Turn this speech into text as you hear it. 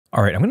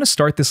All right, I'm going to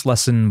start this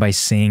lesson by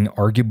saying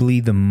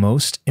arguably the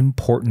most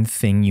important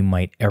thing you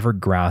might ever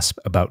grasp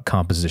about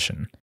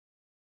composition.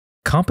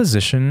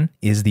 Composition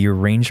is the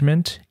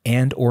arrangement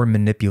and or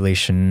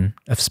manipulation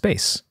of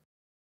space.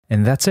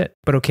 And that's it.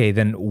 But okay,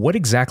 then what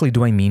exactly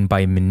do I mean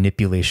by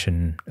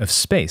manipulation of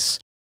space?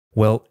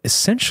 Well,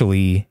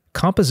 essentially,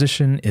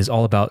 composition is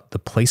all about the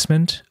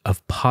placement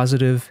of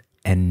positive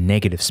and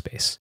negative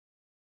space.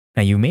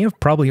 Now, you may have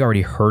probably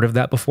already heard of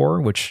that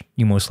before, which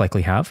you most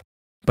likely have.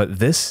 But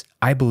this,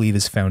 I believe,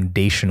 is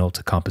foundational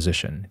to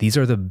composition. These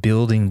are the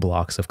building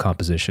blocks of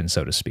composition,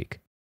 so to speak.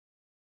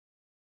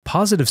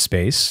 Positive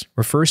space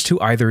refers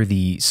to either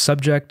the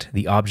subject,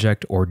 the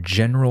object, or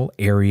general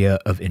area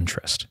of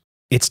interest.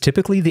 It's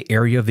typically the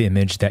area of the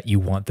image that you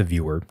want the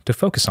viewer to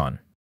focus on.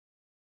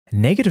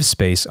 Negative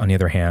space, on the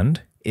other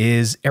hand,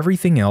 is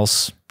everything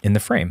else in the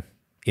frame.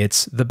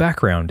 It's the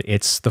background,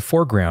 it's the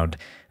foreground,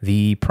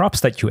 the props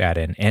that you add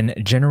in, and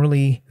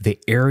generally the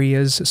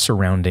areas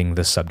surrounding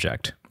the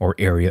subject or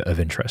area of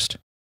interest.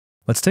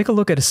 Let's take a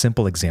look at a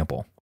simple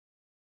example.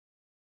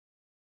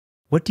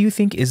 What do you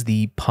think is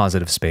the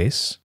positive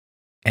space,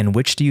 and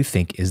which do you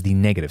think is the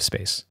negative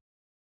space?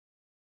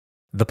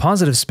 The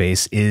positive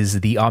space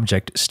is the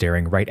object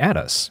staring right at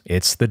us.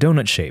 It's the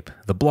donut shape,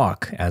 the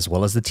block, as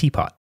well as the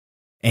teapot.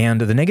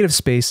 And the negative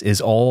space is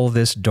all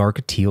this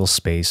dark teal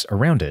space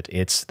around it.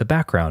 It's the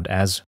background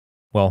as,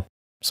 well,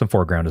 some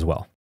foreground as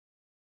well.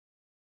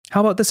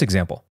 How about this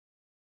example?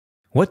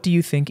 What do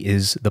you think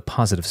is the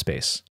positive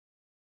space?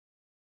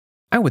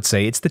 I would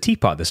say it's the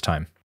teapot this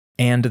time.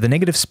 And the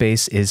negative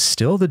space is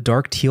still the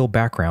dark teal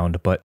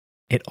background, but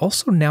it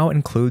also now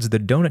includes the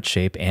donut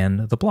shape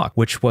and the block,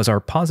 which was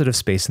our positive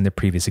space in the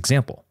previous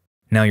example.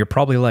 Now you're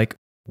probably like,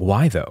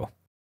 why though?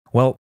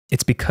 Well,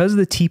 it's because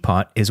the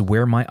teapot is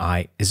where my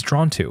eye is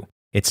drawn to.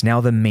 It's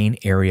now the main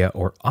area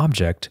or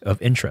object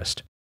of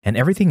interest, and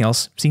everything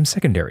else seems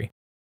secondary.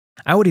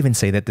 I would even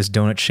say that this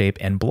donut shape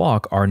and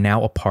block are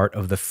now a part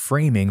of the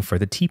framing for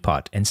the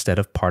teapot instead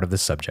of part of the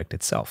subject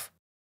itself.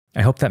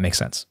 I hope that makes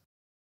sense.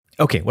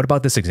 Okay, what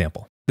about this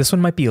example? This one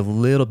might be a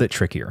little bit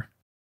trickier.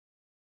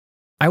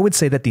 I would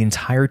say that the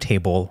entire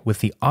table with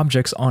the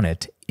objects on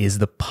it is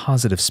the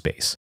positive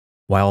space,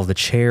 while the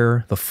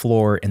chair, the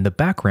floor, and the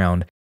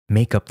background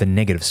make up the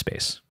negative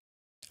space.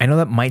 I know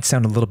that might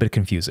sound a little bit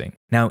confusing.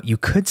 Now, you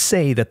could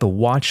say that the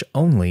watch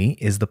only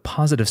is the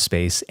positive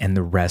space and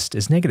the rest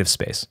is negative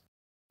space.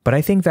 But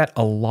I think that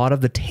a lot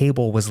of the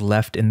table was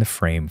left in the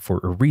frame for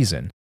a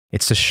reason.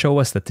 It's to show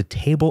us that the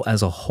table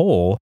as a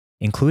whole,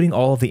 including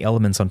all of the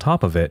elements on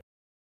top of it,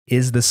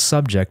 is the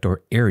subject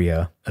or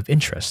area of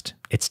interest.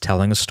 It's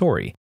telling a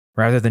story,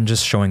 rather than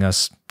just showing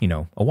us,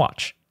 a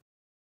watch.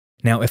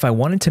 Now, if I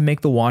wanted to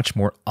make the watch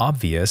more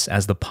obvious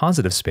as the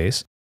positive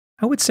space,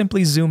 I would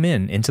simply zoom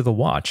in into the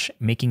watch,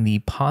 making the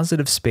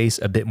positive space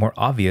a bit more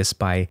obvious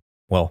by,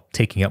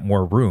 taking up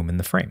more room in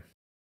the frame.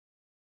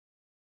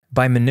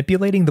 By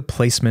manipulating the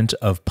placement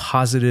of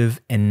positive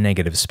and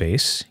negative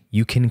space,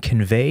 you can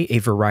convey a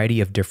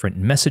variety of different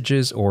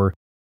messages, or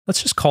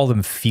let's just call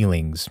them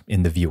feelings,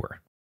 in the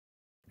viewer.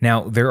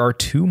 Now, there are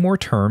two more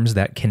terms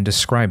that can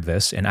describe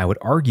this, and I would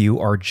argue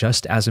are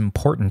just as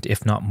important,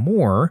 if not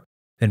more,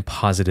 than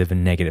positive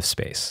and negative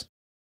space.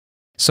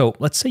 So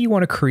let's say you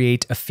want to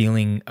create a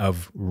feeling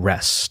of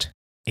rest,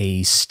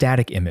 a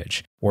static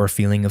image, or a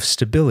feeling of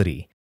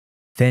stability.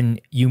 Then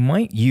you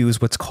might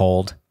use what's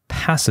called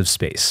passive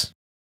space.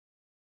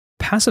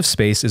 Passive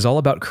space is all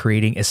about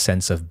creating a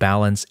sense of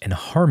balance and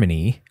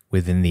harmony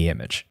within the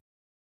image.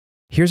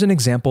 Here's an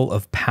example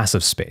of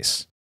passive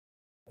space.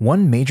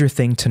 One major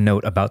thing to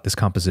note about this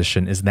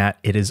composition is that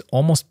it is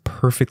almost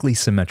perfectly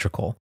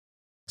symmetrical.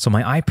 So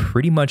my eye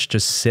pretty much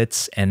just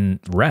sits and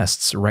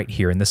rests right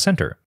here in the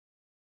center.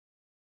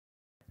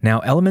 Now,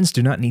 elements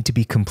do not need to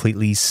be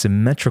completely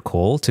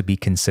symmetrical to be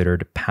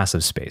considered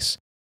passive space.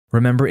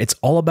 Remember, it's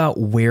all about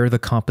where the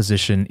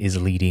composition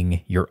is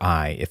leading your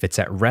eye. If it's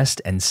at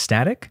rest and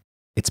static,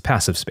 it's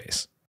passive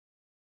space.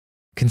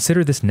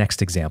 Consider this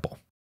next example.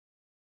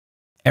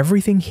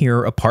 Everything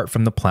here apart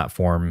from the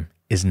platform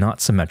is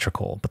not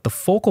symmetrical, but the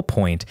focal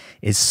point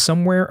is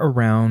somewhere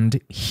around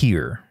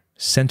here,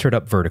 centered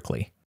up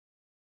vertically.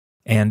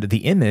 And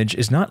the image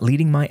is not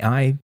leading my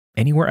eye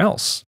anywhere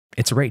else.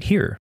 It's right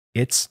here.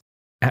 It's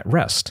at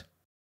rest.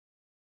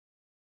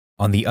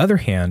 On the other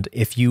hand,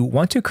 if you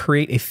want to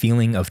create a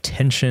feeling of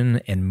tension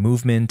and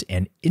movement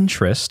and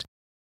interest,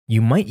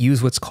 you might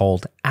use what's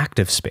called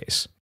active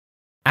space.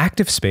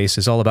 Active space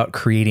is all about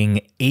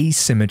creating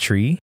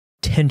asymmetry,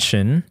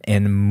 tension,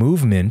 and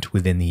movement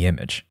within the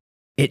image.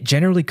 It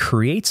generally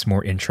creates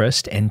more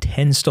interest and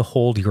tends to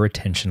hold your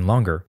attention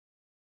longer.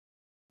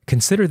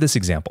 Consider this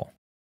example.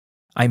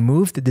 I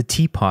moved the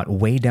teapot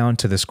way down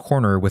to this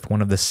corner with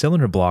one of the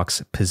cylinder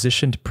blocks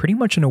positioned pretty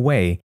much in a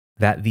way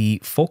that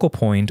the focal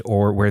point,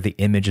 or where the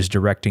image is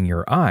directing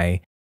your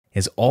eye,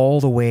 is all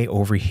the way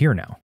over here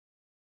now.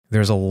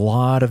 There's a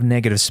lot of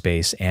negative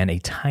space and a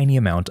tiny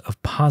amount of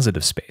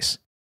positive space.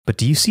 But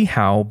do you see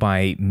how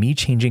by me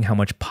changing how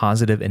much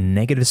positive and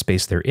negative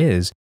space there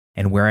is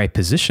and where I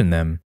position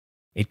them,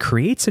 it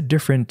creates a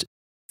different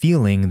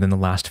feeling than the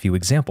last few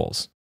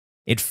examples.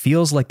 It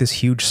feels like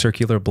this huge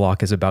circular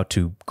block is about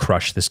to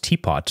crush this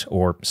teapot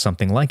or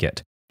something like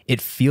it.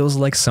 It feels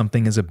like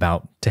something is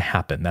about to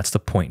happen. That's the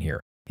point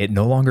here. It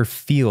no longer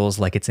feels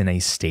like it's in a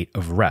state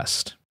of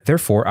rest.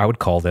 Therefore, I would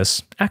call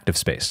this active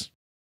space.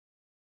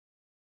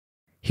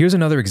 Here's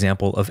another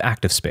example of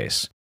active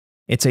space.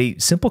 It's a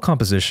simple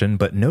composition,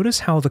 but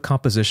notice how the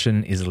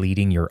composition is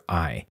leading your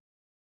eye.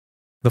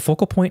 The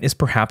focal point is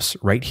perhaps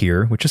right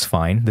here, which is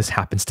fine. This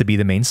happens to be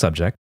the main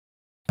subject.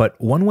 But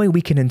one way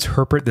we can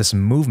interpret this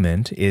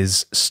movement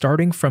is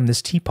starting from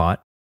this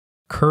teapot,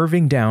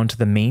 curving down to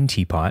the main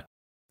teapot,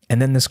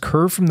 and then this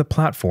curve from the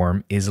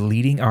platform is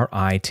leading our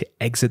eye to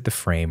exit the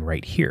frame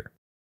right here.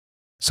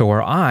 So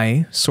our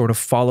eye sort of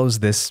follows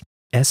this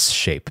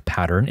S-shape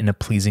pattern in a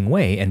pleasing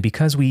way, and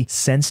because we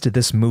sensed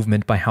this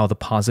movement by how the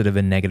positive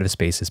and negative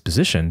space is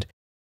positioned,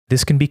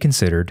 this can be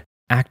considered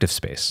active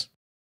space.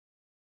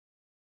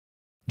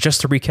 Just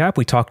to recap,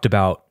 we talked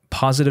about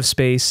positive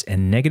space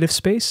and negative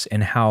space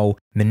and how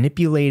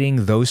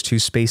manipulating those two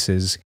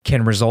spaces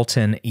can result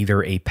in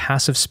either a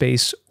passive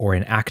space or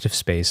an active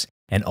space,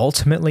 and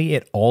ultimately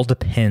it all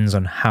depends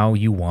on how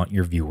you want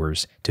your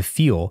viewers to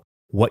feel,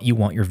 what you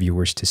want your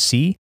viewers to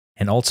see,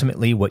 and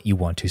ultimately what you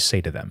want to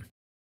say to them.